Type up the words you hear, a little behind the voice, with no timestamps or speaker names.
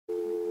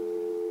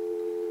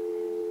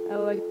I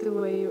like the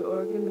way you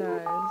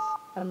organize.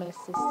 I'm a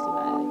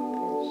systematic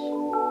bitch.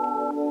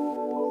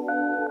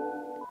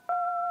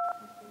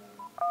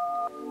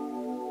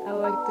 I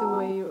like the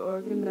way you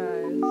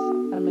organize.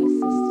 I'm a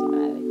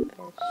systematic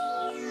bitch.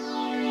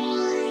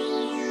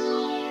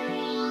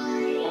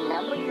 The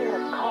number you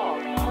have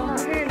called cannot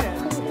be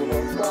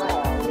received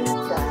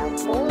dial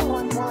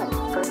 411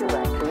 for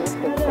directory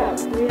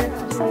assistance. We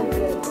have to do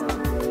it.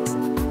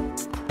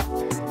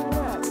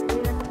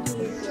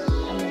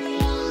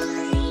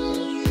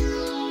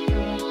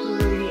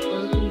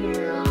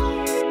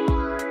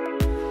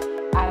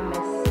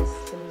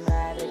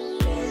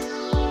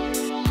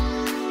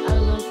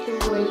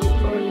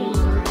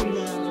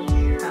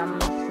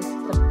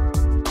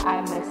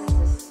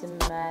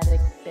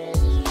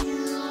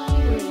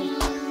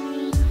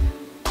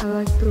 I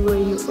like the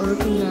way you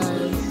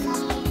organize.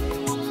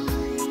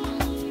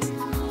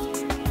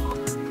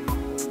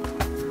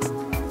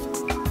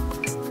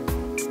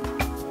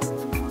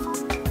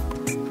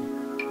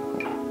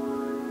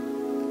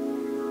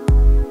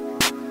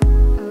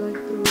 I like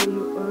the way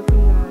you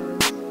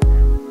organize.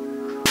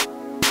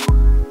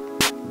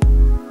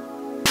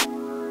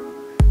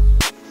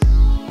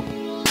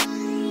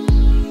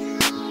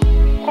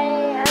 Hey,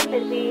 I'm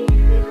busy.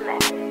 Leave a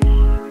message.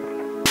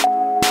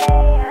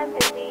 Hey, I'm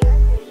busy.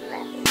 Leave a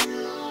message.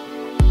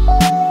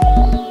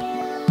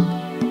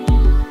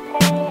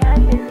 Hey,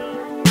 I'm busy.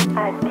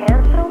 I've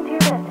canceled your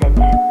message.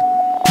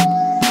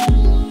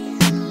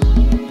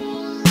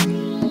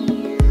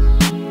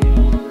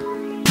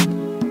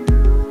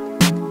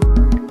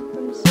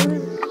 I'm sort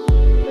of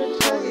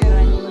returning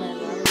anyone I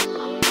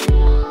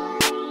love.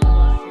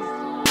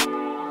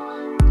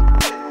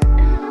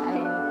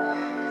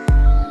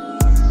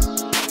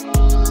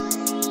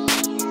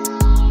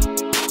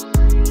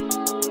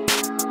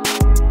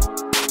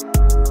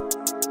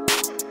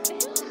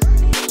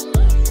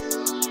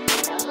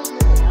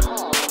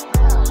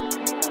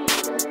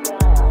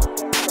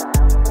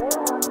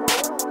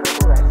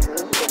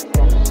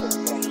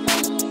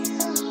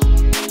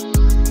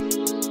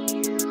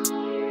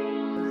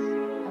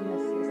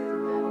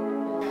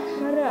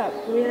 Shut up,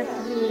 we have to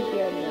do it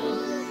again now.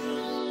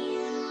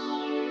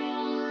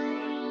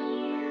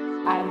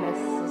 I'm a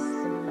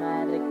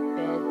systematic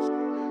bitch.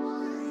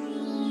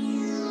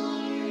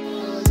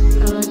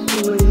 I like the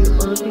way you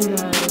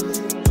organize.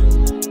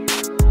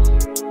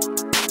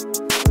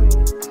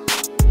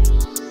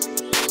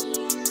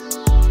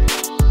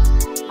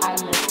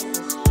 I'm a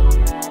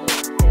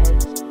systematic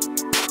bitch.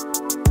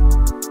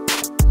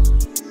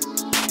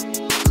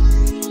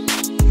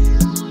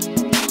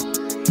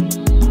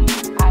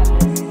 I'm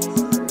a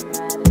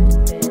systematic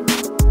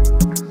bitch.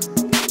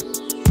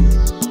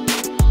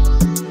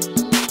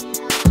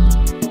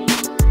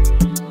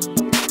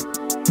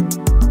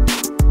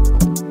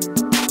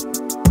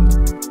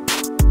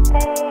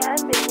 Hey,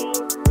 I'm busy.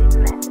 Leave a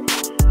message.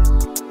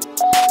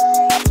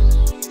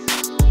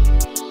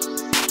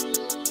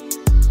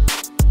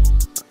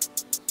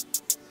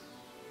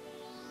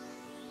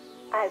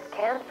 I've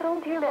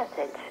canceled your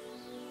message.